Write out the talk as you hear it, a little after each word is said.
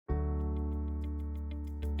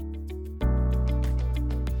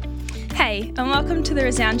Hey, and welcome to the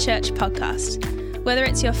Resound Church podcast. Whether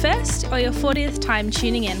it's your first or your 40th time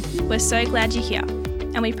tuning in, we're so glad you're here,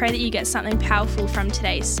 and we pray that you get something powerful from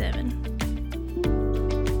today's sermon.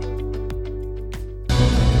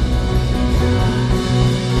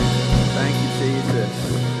 Thank you, Jesus.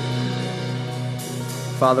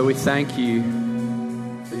 Father, we thank you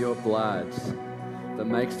for your blood that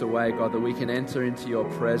makes the way, God, that we can enter into your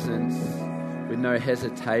presence with no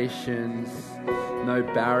hesitations, no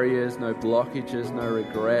barriers, no blockages, no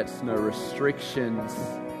regrets, no restrictions,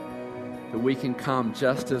 that we can come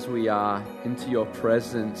just as we are into your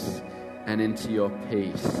presence and into your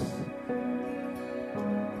peace.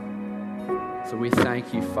 So we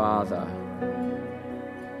thank you, Father,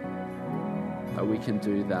 that we can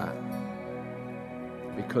do that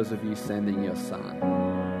because of you sending your Son.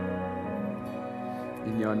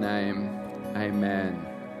 In your name, amen.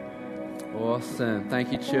 Awesome.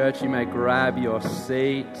 Thank you, church. You may grab your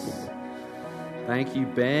seats. Thank you,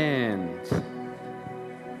 band.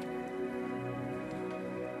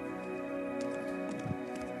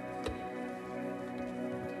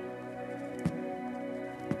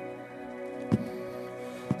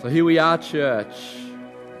 So here we are, church,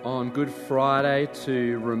 on Good Friday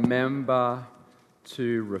to remember,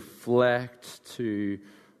 to reflect, to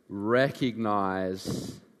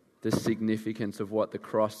recognize the significance of what the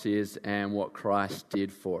cross is and what Christ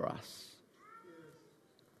did for us.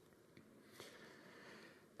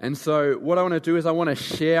 And so what I want to do is I want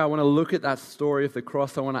to look at that story of the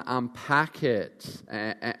cross. I want to unpack it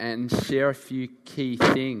and share a few key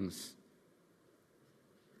things.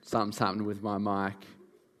 Something's happened with my mic.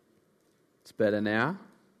 It's better now.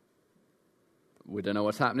 We don't know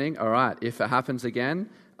what's happening. All right, if it happens again,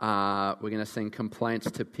 we're going to send complaints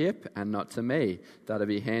to Pip and not to me. That'll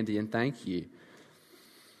be handy, and thank you.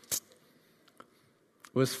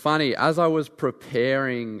 It was funny, as I was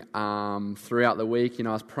preparing throughout the week,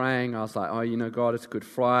 I was praying, I was like, God, it's Good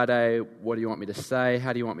Friday. What do you want me to say?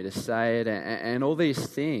 How do you want me to say it? And all these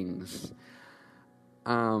things.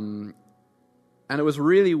 And it was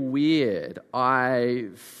really weird. I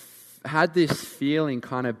had this feeling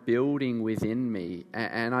kind of building within me,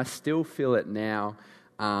 and I still feel it now.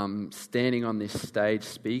 Standing on this stage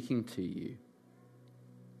speaking to you.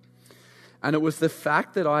 And it was the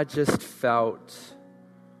fact that I just felt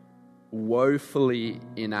woefully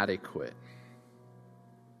inadequate.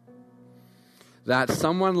 That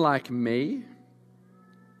someone like me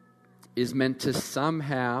is meant to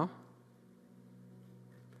somehow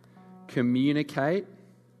communicate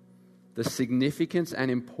the significance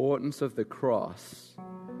and importance of the cross,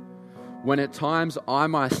 when at times I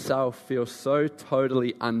myself feel so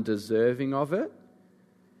totally undeserving of it.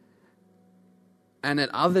 And at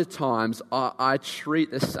other times, I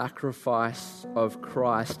treat the sacrifice of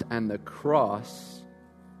Christ and the cross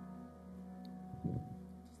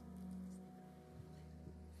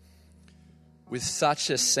with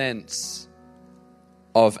such a sense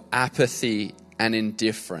of apathy and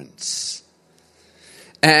indifference.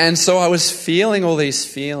 And so I was feeling all these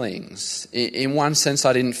feelings. In one sense,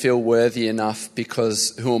 I didn't feel worthy enough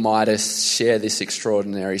because who am I to share this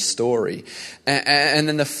extraordinary story? And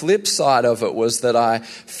then the flip side of it was that I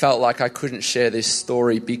felt like I couldn't share this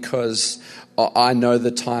story because I know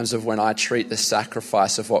the times of when I treat the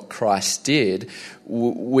sacrifice of what Christ did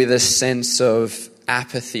with a sense of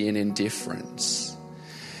apathy and indifference.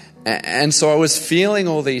 And so I was feeling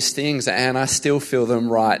all these things, and I still feel them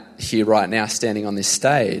right here, right now, standing on this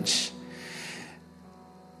stage.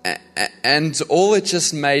 And all it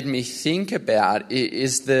just made me think about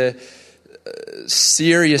is the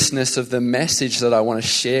seriousness of the message that I want to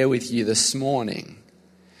share with you this morning.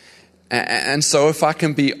 And so if I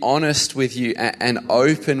can be honest with you and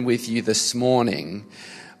open with you this morning,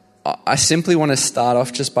 I simply want to start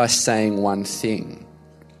off just by saying one thing.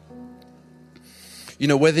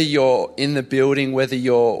 Whether you're in the building, whether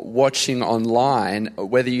you're watching online,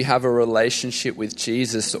 whether you have a relationship with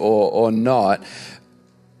Jesus or not,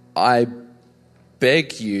 I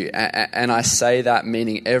beg you, and I say that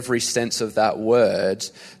meaning every sense of that word,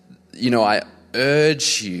 I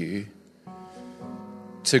urge you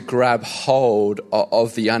to grab hold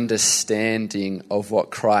of the understanding of what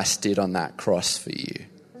Christ did on that cross for you.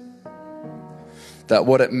 That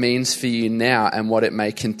what it means for you now and what it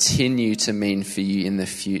may continue to mean for you in the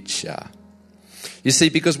future. You see,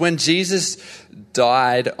 because when Jesus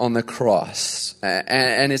died on the cross,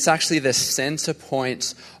 and it's actually the center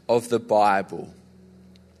point of the Bible,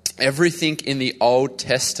 everything in the Old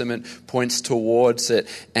Testament points towards it,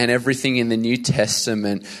 and everything in the New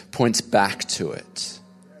Testament points back to it.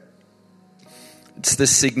 It's the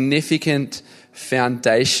significant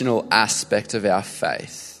foundational aspect of our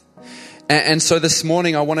faith. And so this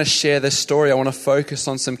morning I want to share this story. I want to focus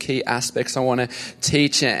on some key aspects. I want to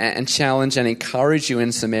teach and challenge and encourage you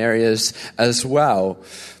in some areas as well.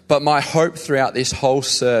 But my hope throughout this whole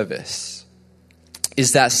service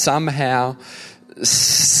is that somehow,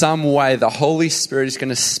 some way, the Holy Spirit is going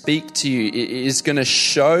to speak to you, is going to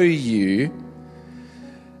show you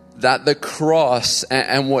that the cross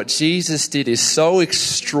and what Jesus did is so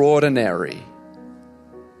extraordinary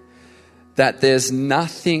that there's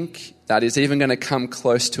nothing that is even going to come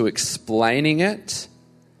close to explaining it,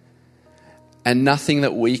 and nothing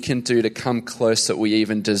that we can do to come close that we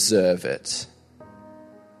even deserve it.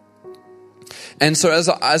 And so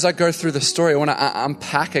as I go through the story, I want to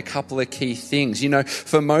unpack a couple of key things. You know,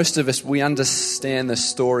 for most of us, we understand the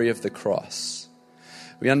story of the cross.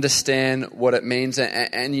 We understand what it means,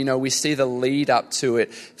 and you know, we see the lead up to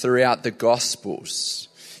it throughout the Gospels.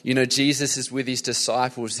 You know, Jesus is with his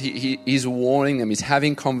disciples. He's warning them. He's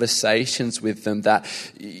having conversations with them that,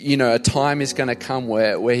 you know, a time is going to come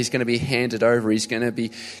where he's going to be handed over. He's going to be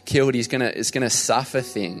killed. He's going to suffer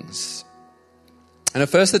things. And at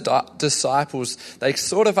first the disciples, they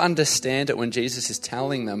sort of understand it when Jesus is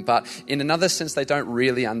telling them, but in another sense, they don't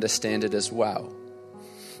really understand it as well.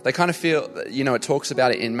 They kind of feel, you know, it talks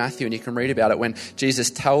about it in Matthew, and you can read about it when Jesus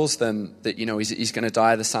tells them that, you know, he's going to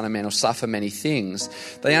die, the Son of Man will suffer many things.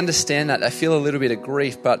 They understand that. They feel a little bit of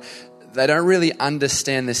grief, but they don't really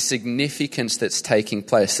understand the significance that's taking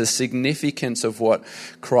place, the significance of what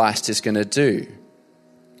Christ is going to do.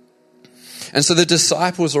 And so the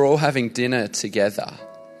disciples are all having dinner together.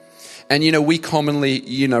 And, you know, we commonly,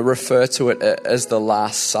 you know, refer to it as the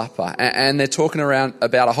Last Supper. And they're talking around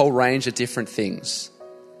about a whole range of different things.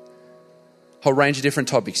 Whole range of different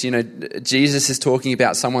topics. You know, Jesus is talking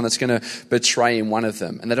about someone that's going to betray him, one of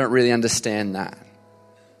them, and they don't really understand that.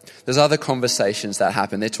 There's other conversations that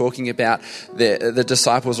happen. They're talking about, the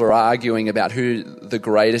disciples are arguing about who the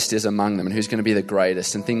greatest is among them and who's going to be the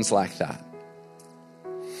greatest and things like that.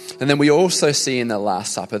 And then we also see in the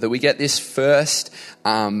Last Supper that we get this first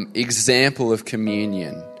example of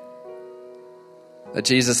communion that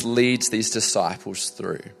Jesus leads these disciples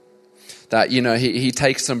through. That, you know, he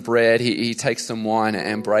takes some bread, he takes some wine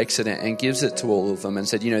and breaks it and gives it to all of them and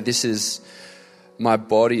said, you know, this is my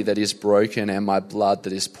body that is broken and my blood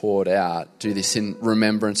that is poured out. Do this in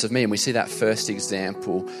remembrance of me. And we see that first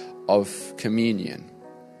example of communion.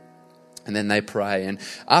 And then they pray. And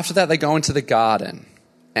after that, they go into the garden.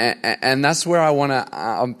 And that's where I want to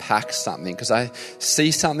unpack something, because I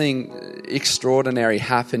see something extraordinary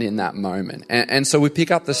happen in that moment. And so we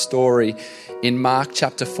pick up the story in Mark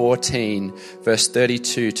chapter 14, verse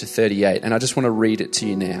 32 to 38. And I just want to read it to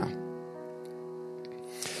you now.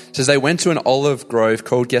 It says, they went to an olive grove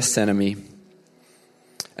called Gethsemane.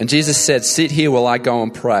 And Jesus said, sit here while I go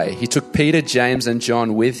and pray. He took Peter, James, and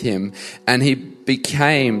John with him, and he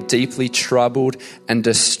became deeply troubled and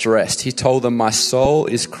distressed. He told them, my soul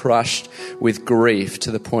is crushed with grief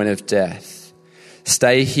to the point of death.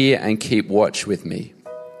 Stay here and keep watch with me.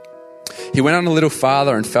 He went on a little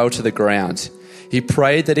farther and fell to the ground. He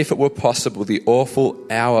prayed that if it were possible, the awful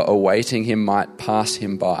hour awaiting him might pass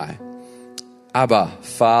him by. Abba,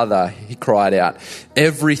 Father, he cried out,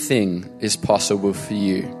 everything is possible for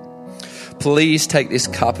you. Please take this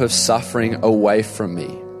cup of suffering away from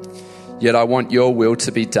me. Yet I want your will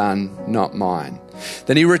to be done, not mine.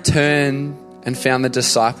 Then he returned and found the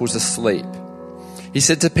disciples asleep. He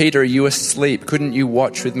said to Peter, are you asleep? Couldn't you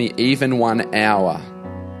watch with me even 1 hour?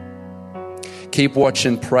 Keep watch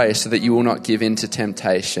and pray so that you will not give in to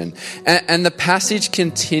temptation. And the passage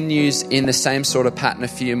continues in the same sort of pattern a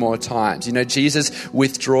few more times. You know, Jesus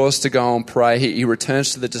withdraws to go and pray. He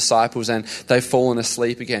returns to the disciples and they've fallen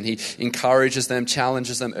asleep again. He encourages them,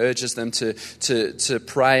 challenges them, urges them to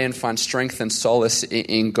pray and find strength and solace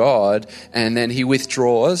in God. And then he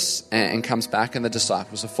withdraws and comes back and the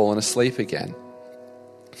disciples have fallen asleep again.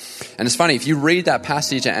 And it's funny, if you read that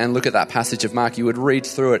passage and look at that passage of Mark, you would read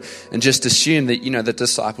through it and just assume that, you know, the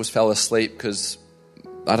disciples fell asleep because,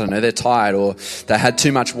 I don't know, they're tired or they had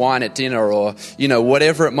too much wine at dinner or, you know,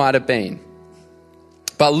 whatever it might have been.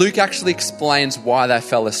 But Luke actually explains why they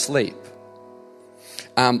fell asleep.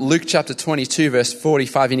 Luke chapter 22, verse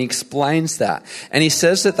 45, and he explains that. And he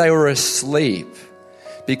says that they were asleep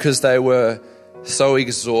because they were so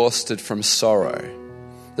exhausted from sorrow.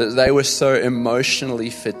 That they were so emotionally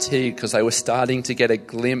fatigued because they were starting to get a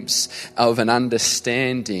glimpse of an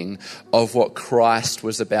understanding of what Christ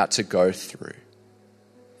was about to go through.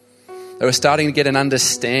 They were starting to get an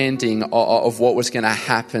understanding of what was going to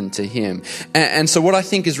happen to him. And so what I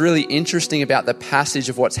think is really interesting about the passage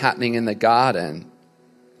of what's happening in the garden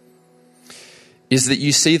is that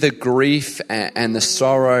you see the grief and the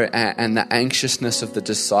sorrow and the anxiousness of the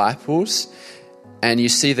disciples, and you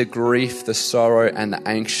see the grief, the sorrow, and the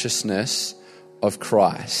anxiousness of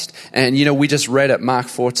Christ. And we just read at Mark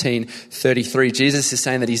 14:33, Jesus is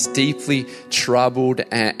saying that he's deeply troubled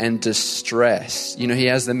and distressed. He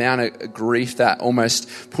has the amount of grief that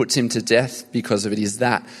almost puts him to death because of it. He's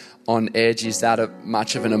that on edge, he's that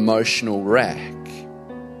much of an emotional wreck.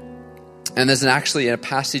 And there's actually a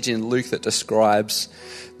passage in Luke that describes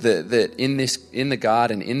that in the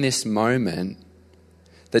garden, in this moment,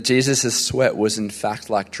 that Jesus' sweat was in fact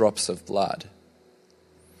like drops of blood.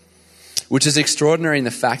 Which is extraordinary in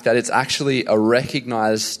the fact that it's actually a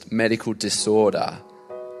recognized medical disorder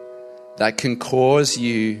that can cause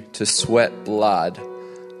you to sweat blood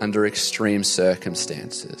under extreme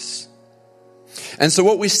circumstances. And so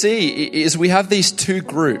what we see is we have these two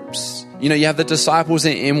groups. You have the disciples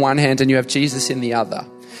in one hand and you have Jesus in the other.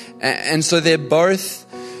 And so they're both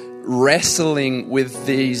wrestling with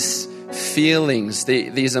these feelings,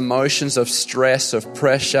 these emotions of stress, of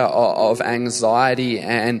pressure, of anxiety.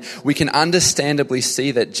 And we can understandably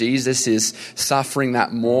see that Jesus is suffering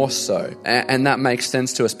that more so. And that makes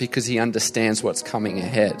sense to us because he understands what's coming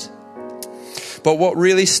ahead. But what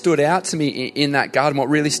really stood out to me in that garden, what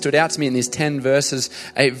really stood out to me in these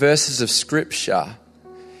 8 verses of scripture,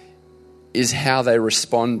 is how they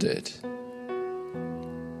responded.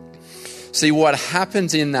 See, what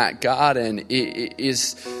happens in that garden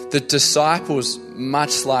is the disciples,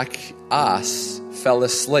 much like us, fell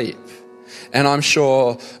asleep. And I'm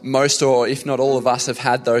sure most, or if not all of us, have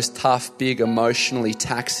had those tough, big, emotionally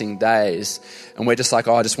taxing days. And we're just like,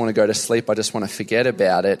 I just want to go to sleep. I just want to forget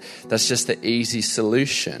about it. That's just the easy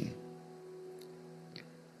solution.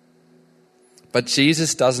 But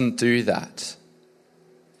Jesus doesn't do that.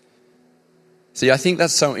 See, I think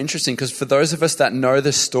that's so interesting because for those of us that know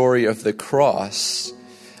the story of the cross,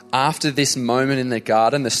 after this moment in the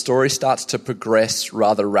garden, the story starts to progress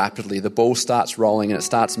rather rapidly. The ball starts rolling and it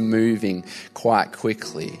starts moving quite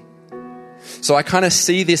quickly. So I kind of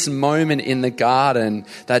see this moment in the garden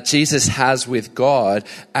that Jesus has with God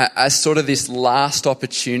as sort of this last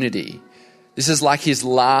opportunity. This is like his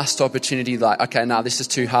last opportunity, like, okay, no, this is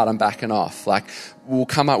too hard, I'm backing off. Like, we'll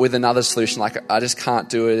come up with another solution. Like, I just can't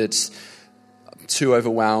do it. It's too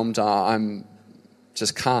overwhelmed. I'm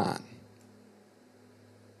just can't.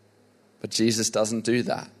 But Jesus doesn't do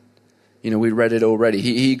that. We read it already.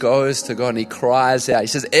 He goes to God and he cries out. He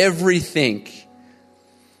says, everything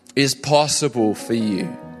is possible for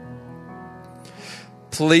you.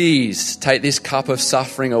 Please take this cup of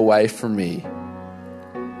suffering away from me.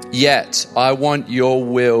 Yet I want your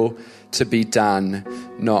will to be done,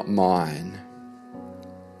 not mine.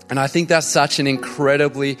 And I think that's such an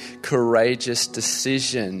incredibly courageous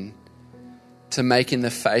decision to make in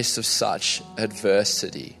the face of such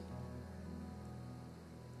adversity.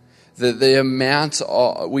 The amount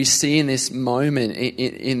we see in this moment,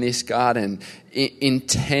 in this garden,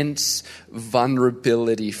 intense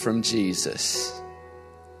vulnerability from Jesus.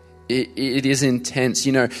 It is intense.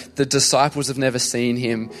 The disciples have never seen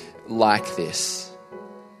him like this.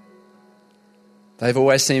 They've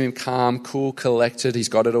always seen him calm, cool, collected. He's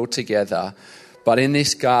got it all together. But in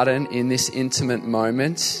this garden, in this intimate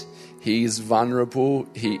moment, he's vulnerable,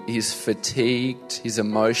 he's fatigued, he's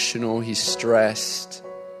emotional, he's stressed.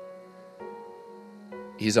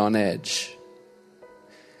 He's on edge.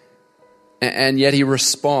 And yet he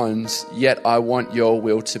responds, yet I want your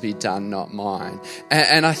will to be done, not mine.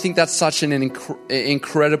 And I think that's such an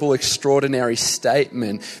incredible, extraordinary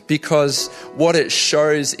statement, because what it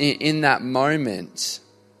shows in that moment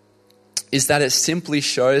is that it simply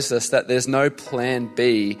shows us that there's no plan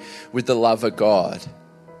B with the love of God.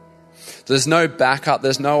 There's no backup,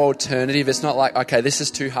 there's no alternative. It's not like, okay, this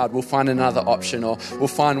is too hard, we'll find another option, or we'll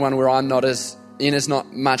find one where I'm not as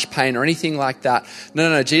not much pain or anything like that.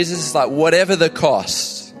 No. Jesus is like, whatever the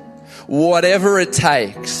cost, whatever it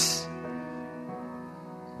takes.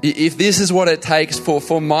 If this is what it takes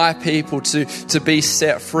for my people to be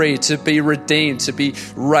set free, to be redeemed, to be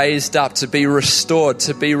raised up, to be restored,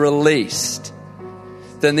 to be released,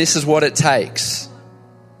 then this is what it takes.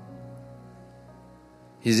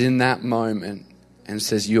 He's in that moment and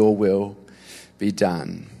says, your will be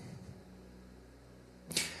done.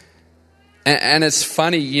 And it's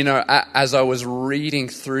funny, as I was reading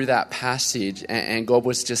through that passage and God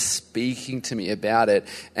was just speaking to me about it,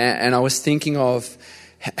 and I was thinking of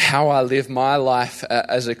how I live my life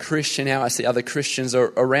as a Christian, how I see other Christians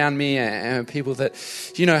around me and people that,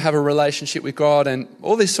 have a relationship with God and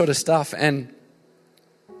all this sort of stuff. And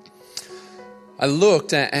I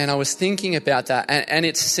looked and I was thinking about that, and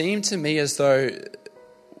it seemed to me as though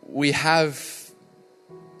we have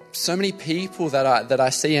so many people that I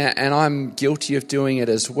see, and I'm guilty of doing it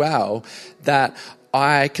as well, that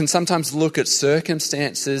I can sometimes look at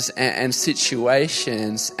circumstances and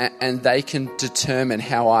situations, and they can determine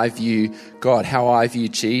how I view God, how I view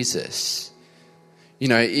Jesus. You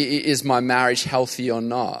know, is my marriage healthy or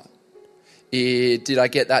not? Did I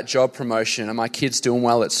get that job promotion? Are my kids doing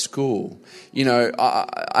well at school? You know,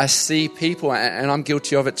 I see people, and I'm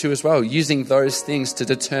guilty of it too as well, using those things to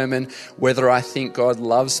determine whether I think God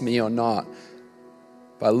loves me or not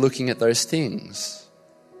by looking at those things.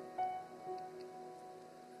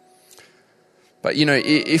 But, you know,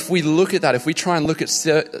 if we look at that, if we try and look at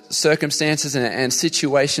circumstances and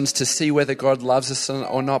situations to see whether God loves us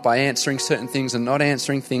or not by answering certain things and not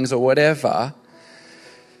answering things or whatever,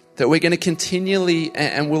 that we're going to continually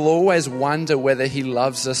and we'll always wonder whether he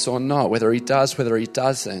loves us or not, whether he does, whether he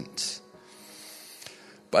doesn't.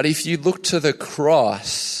 But if you look to the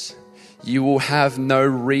cross, you will have no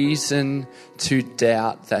reason to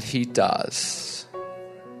doubt that he does.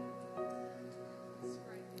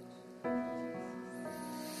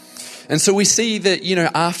 And so we see that, you know,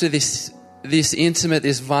 after this intimate,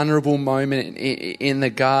 this vulnerable moment in the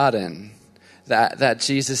garden that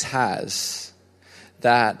Jesus has,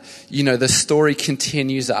 that, you know, the story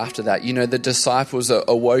continues after that. You know, the disciples are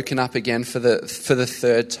woken up again for the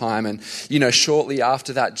third time. And, you know, shortly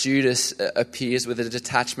after that, Judas appears with a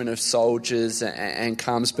detachment of soldiers and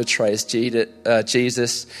comes, betrays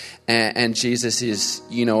Jesus. And Jesus is,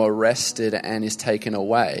 you know, arrested and is taken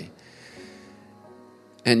away.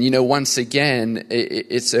 And, you know, once again,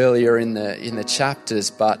 it's earlier in the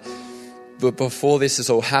chapters, but before this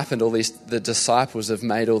has all happened, the disciples have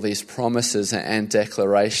made all these promises and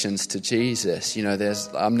declarations to Jesus. You know,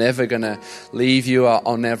 I'm never going to leave you,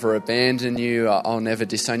 I'll never abandon you, I'll never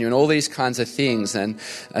disown you, and all these kinds of things. And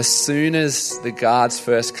as soon as the guards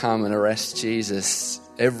first come and arrest Jesus,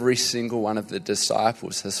 every single one of the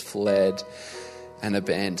disciples has fled and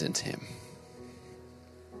abandoned him.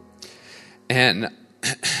 And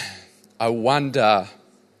I wonder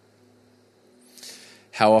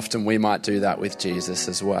how often we might do that with Jesus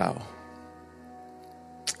as well.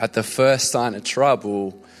 At the first sign of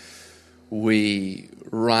trouble, we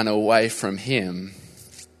run away from him,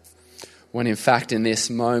 when in fact in this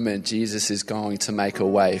moment Jesus is going to make a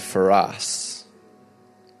way for us.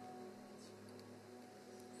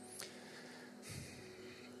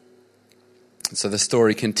 So the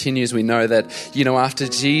story continues. We know that, you know, after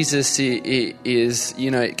Jesus is, you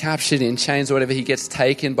know, captured in chains or whatever, he gets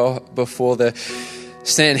taken before the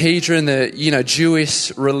Sanhedrin, the, you know,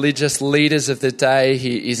 Jewish religious leaders of the day.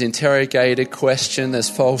 He is interrogated, questioned. There's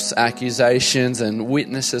false accusations and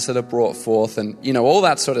witnesses that are brought forth, and, you know, all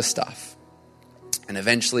that sort of stuff. And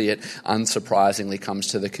eventually it unsurprisingly comes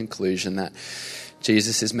to the conclusion that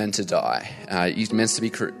Jesus is meant to die. He's meant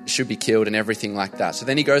to should be killed and everything like that. So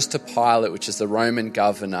then he goes to Pilate, which is the Roman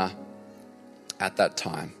governor at that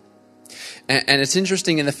time. And it's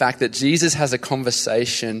interesting in the fact that Jesus has a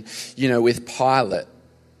conversation, you know, with Pilate.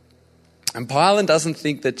 And Pilate doesn't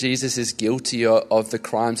think that Jesus is guilty of the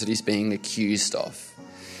crimes that he's being accused of.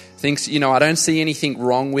 Thinks, you know, I don't see anything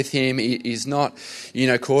wrong with him. He's not, you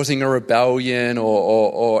know, causing a rebellion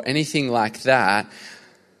or anything like that.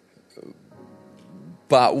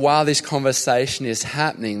 But while this conversation is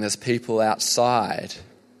happening, there's people outside.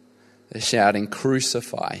 They're shouting,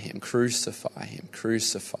 "Crucify him, crucify him,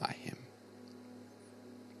 crucify him."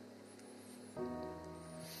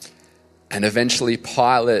 And eventually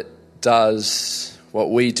Pilate does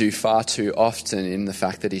what we do far too often, in the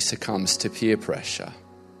fact that he succumbs to peer pressure.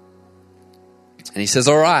 And he says,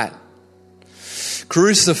 "All right,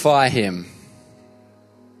 crucify him."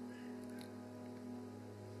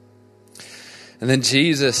 And then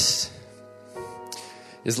Jesus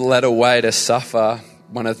is led away to suffer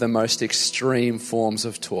one of the most extreme forms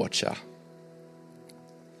of torture.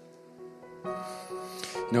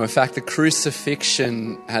 You know, in fact, the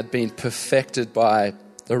crucifixion had been perfected by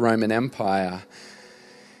the Roman Empire.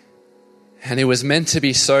 And it was meant to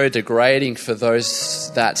be so degrading for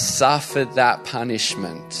those that suffered that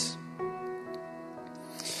punishment,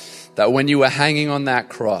 that when you were hanging on that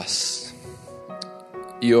cross,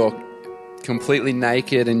 you're completely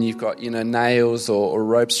naked and you've got, you know, nails or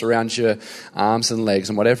ropes around your arms and legs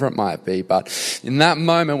and whatever it might be. But in that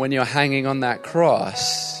moment when you're hanging on that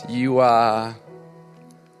cross, you are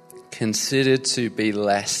considered to be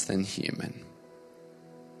less than human.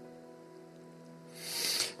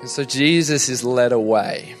 And so Jesus is led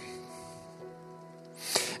away.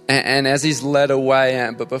 And as he's led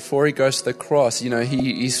away, but before he goes to the cross, you know,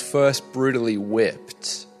 he's first brutally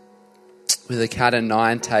whipped with a cat o'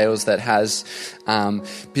 nine tails that has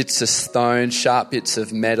bits of stone, sharp bits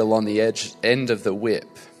of metal on the end of the whip.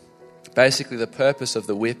 Basically, the purpose of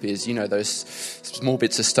the whip is, those small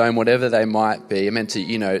bits of stone, whatever they might be, are meant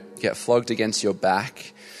to, get flogged against your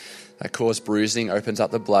back. They cause bruising, opens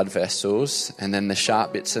up the blood vessels, and then the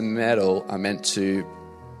sharp bits of metal are meant to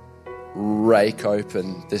rake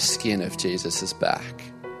open the skin of Jesus' back.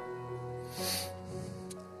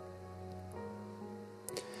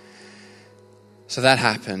 So that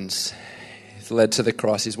happens. He's led to the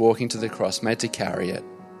cross. He's walking to the cross, made to carry it.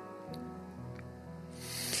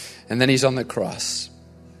 And then he's on the cross.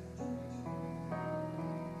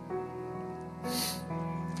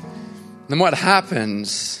 And then what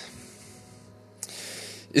happens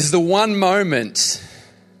is the one moment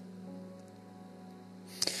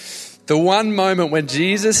when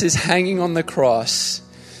Jesus is hanging on the cross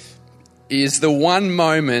is the one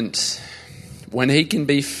moment when he can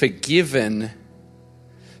be forgiven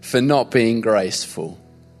for not being graceful.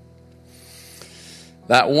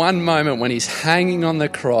 That one moment when he's hanging on the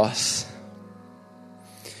cross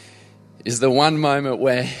is the one moment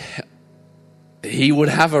where he would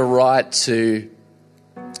have a right to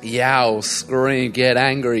yell, scream, get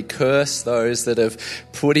angry, curse those that have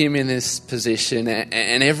put him in this position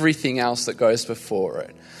and everything else that goes before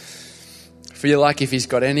it. Feel like if he's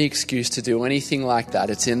got any excuse to do anything like that,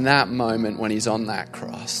 it's in that moment when he's on that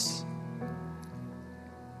cross.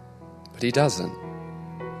 But he doesn't.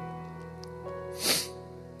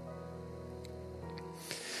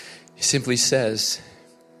 He simply says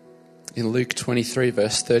in Luke 23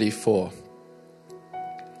 verse 34,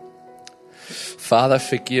 Father,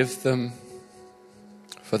 forgive them,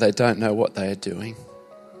 for they don't know what they are doing.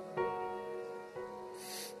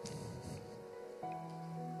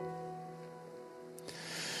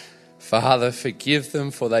 Father, forgive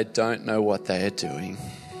them, for they don't know what they are doing.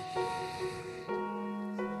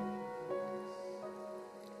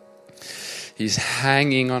 He's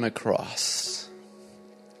hanging on a cross.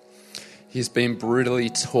 He's been brutally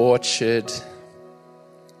tortured,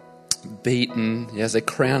 beaten. He has a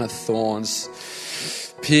crown of thorns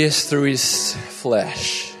pierced through his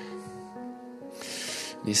flesh.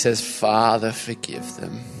 And he says, Father, forgive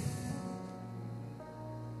them.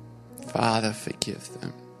 Father, forgive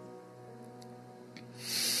them.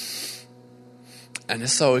 And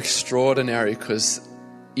it's so extraordinary because,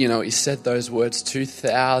 he said those words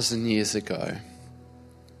 2,000 years ago.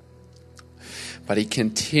 But he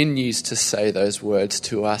continues to say those words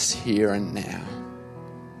to us here and now.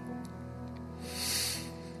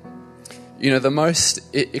 The most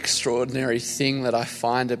extraordinary thing that I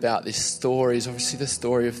find about this story is obviously the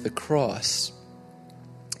story of the cross.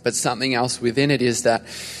 But something else within it is that,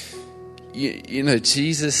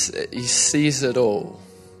 Jesus, he sees it all.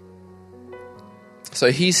 So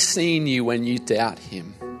he's seen you when you doubt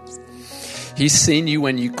him. He's seen you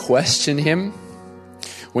when you question him,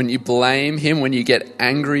 when you blame him, when you get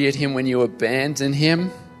angry at him, when you abandon him,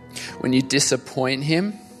 when you disappoint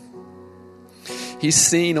him. He's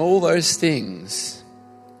seen all those things.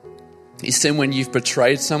 He's seen when you've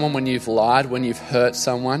betrayed someone, when you've lied, when you've hurt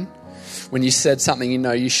someone, when you said something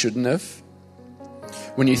you shouldn't have,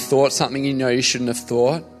 when you thought something you shouldn't have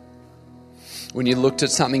thought, when you looked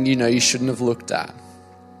at something you shouldn't have looked at.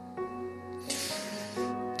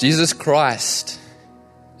 Jesus Christ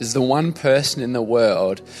is the one person in the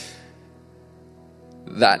world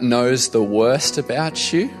that knows the worst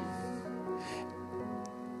about you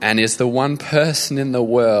and is the one person in the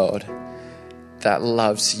world that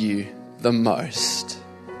loves you the most.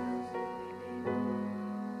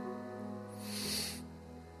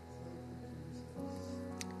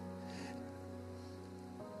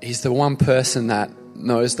 He's the one person that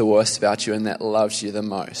knows the worst about you and that loves you the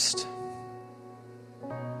most.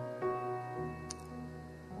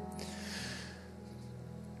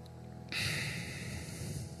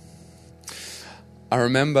 I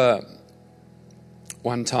remember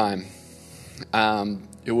one time,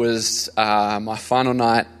 it was my final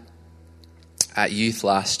night at youth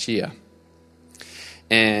last year.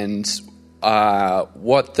 And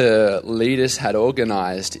what the leaders had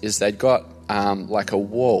organised is they'd got like a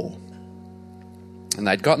wall. And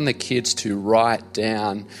they'd gotten the kids to write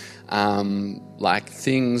down like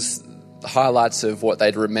things, highlights of what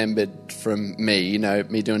they'd remembered from me,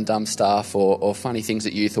 me doing dumb stuff or funny things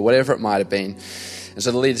at youth or whatever it might have been. And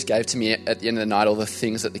so the leaders gave to me at the end of the night all the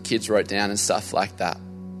things that the kids wrote down and stuff like that.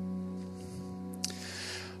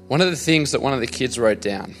 One of the things that one of the kids wrote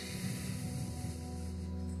down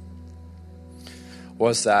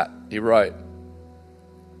was that he wrote,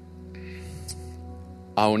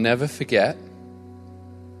 I will never forget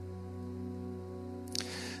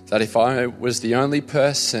that if I was the only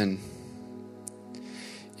person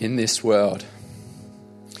in this world,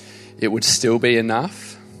 it would still be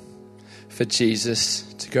enough for Jesus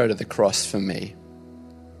to go to the cross for me.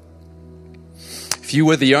 If you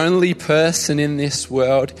were the only person in this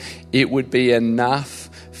world, it would be enough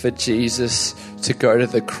for Jesus to go to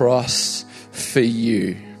the cross for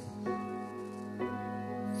you.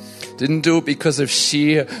 Didn't do it because of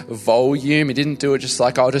sheer volume. He didn't do it just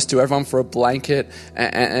like, I'll just do everyone for a blanket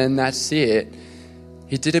and that's it.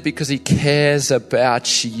 He did it because he cares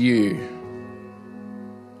about you.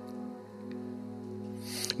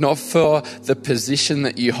 Not for the position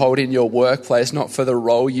that you hold in your workplace, not for the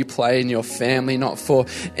role you play in your family, not for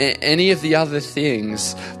any of the other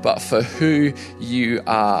things, but for who you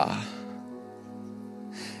are.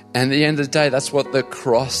 And at the end of the day, that's what the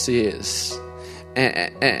cross is.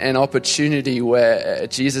 An opportunity where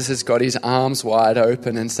Jesus has got his arms wide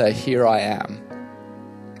open and say, here I am.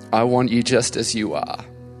 I want you just as you are.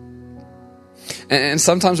 And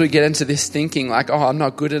sometimes we get into this thinking like, oh, I'm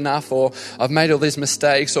not good enough, or I've made all these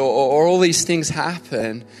mistakes, or all these things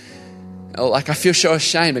happen. Like, I feel so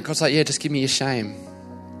ashamed. And God's like, yeah, just give me your shame.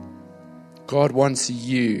 God wants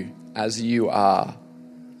you as you are.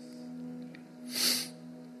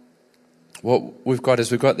 What we've got is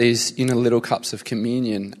these little cups of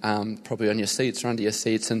communion, probably on your seats or under your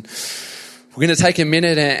seats. And we're going to take a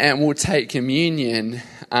minute and we'll take communion.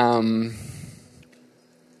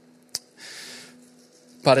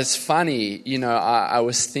 But it's funny, I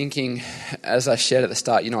was thinking, as I shared at the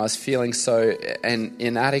start, I was feeling so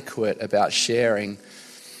inadequate about sharing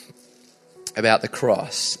about the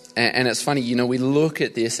cross. And it's funny, we look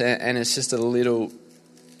at this and it's just a little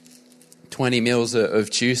 20 mils of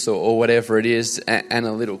juice or whatever it is and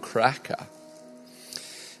a little cracker.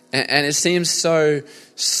 And it seems so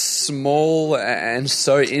small and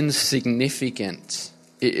so insignificant.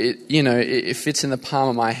 It fits in the palm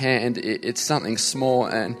of my hand. It's something small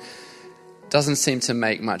and doesn't seem to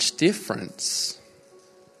make much difference.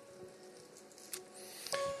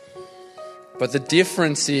 But the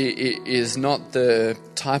difference is not the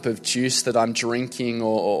type of juice that I'm drinking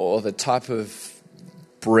or the type of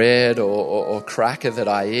bread or cracker that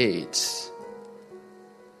I eat.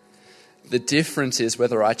 The difference is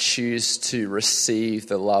whether I choose to receive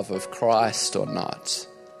the love of Christ or not.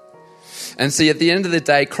 And see, at the end of the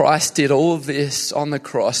day, Christ did all of this on the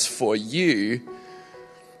cross for you,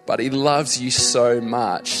 but he loves you so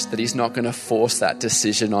much that he's not going to force that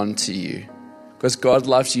decision onto you. Because God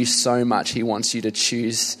loves you so much, he wants you to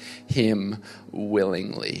choose him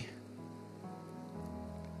willingly.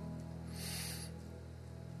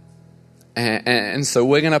 And so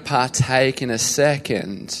we're going to partake in a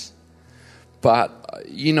second. But,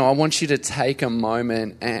 I want you to take a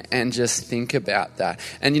moment and just think about that.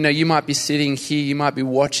 And, you might be sitting here, you might be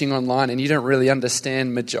watching online, and you don't really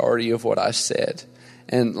understand majority of what I've said.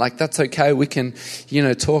 And, that's okay. We can,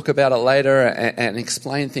 talk about it later and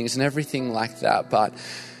explain things and everything like that. But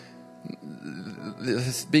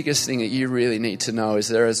the biggest thing that you really need to know is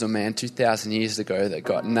there is a man 2,000 years ago that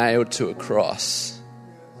got nailed to a cross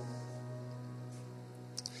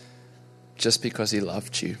just because he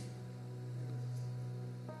loved you.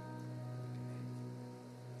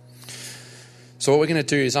 So what we're going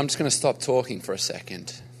to do is I'm just going to stop talking for a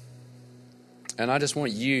second. And I just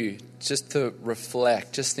want you just to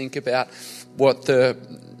reflect, just think about what the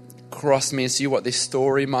cross means to you, what this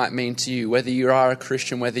story might mean to you, whether you are a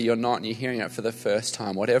Christian, whether you're not, and you're hearing it for the first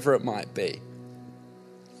time, whatever it might be.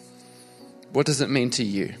 What does it mean to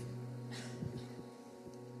you?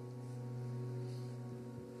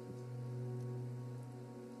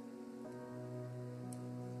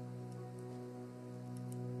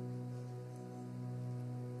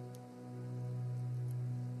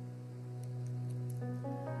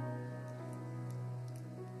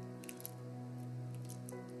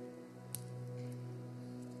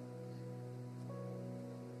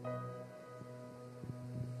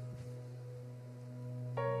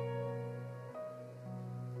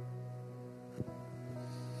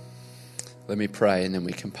 Let me pray and then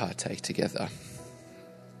we can partake together.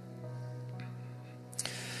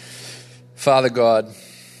 Father God,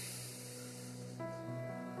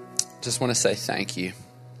 just want to say thank you.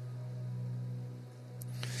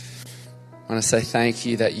 I want to say thank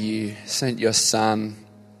you that you sent your son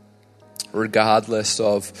regardless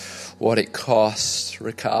of what it cost,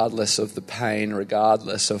 regardless of the pain,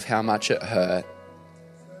 regardless of how much it hurt.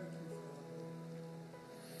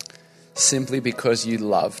 Simply because you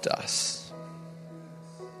loved us.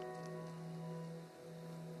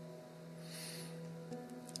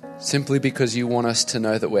 Simply because you want us to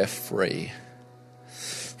know that we're free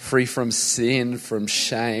free from sin, from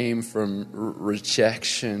shame, from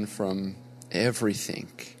rejection, from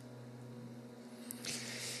everything.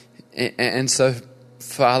 And so,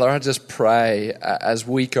 Father, I just pray as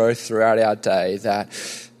we go throughout our day that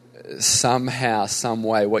somehow, some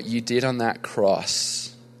way, what you did on that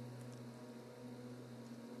cross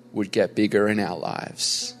would get bigger in our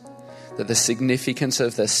lives. That the significance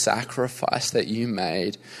of the sacrifice that you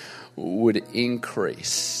made would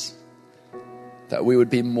increase. That we would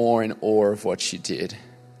be more in awe of what you did.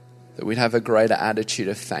 That we'd have a greater attitude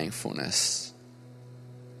of thankfulness.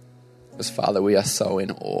 Because, Father, we are so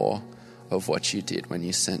in awe of what you did when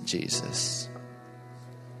you sent Jesus.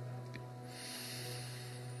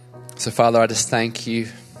 So, Father, I just thank you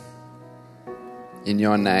in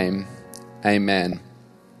your name. Amen.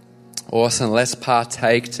 Awesome. Let's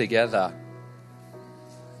partake together.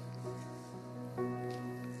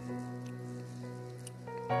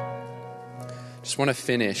 Just want to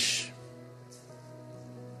finish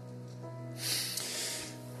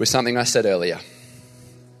with something I said earlier,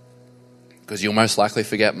 because you'll most likely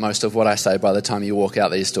forget most of what I say by the time you walk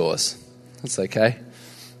out these doors. That's okay.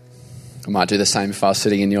 I might do the same if I was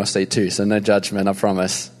sitting in your seat too, so no judgment, I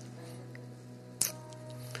promise.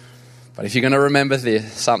 But if you're going to remember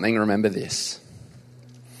remember this.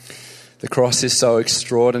 The cross is so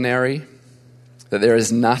extraordinary that there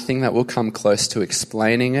is nothing that will come close to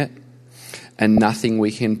explaining it, and nothing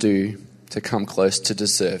we can do to come close to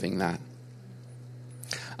deserving that.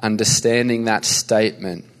 Understanding that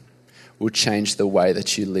statement will change the way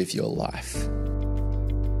that you live your life.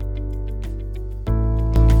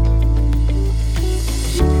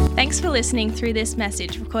 Thanks for listening through this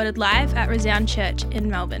message recorded live at Resound Church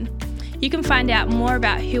in Melbourne. You can find out more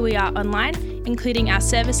about who we are online, including our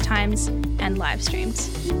service times and live streams.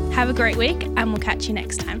 Have a great week, and we'll catch you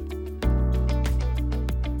next time.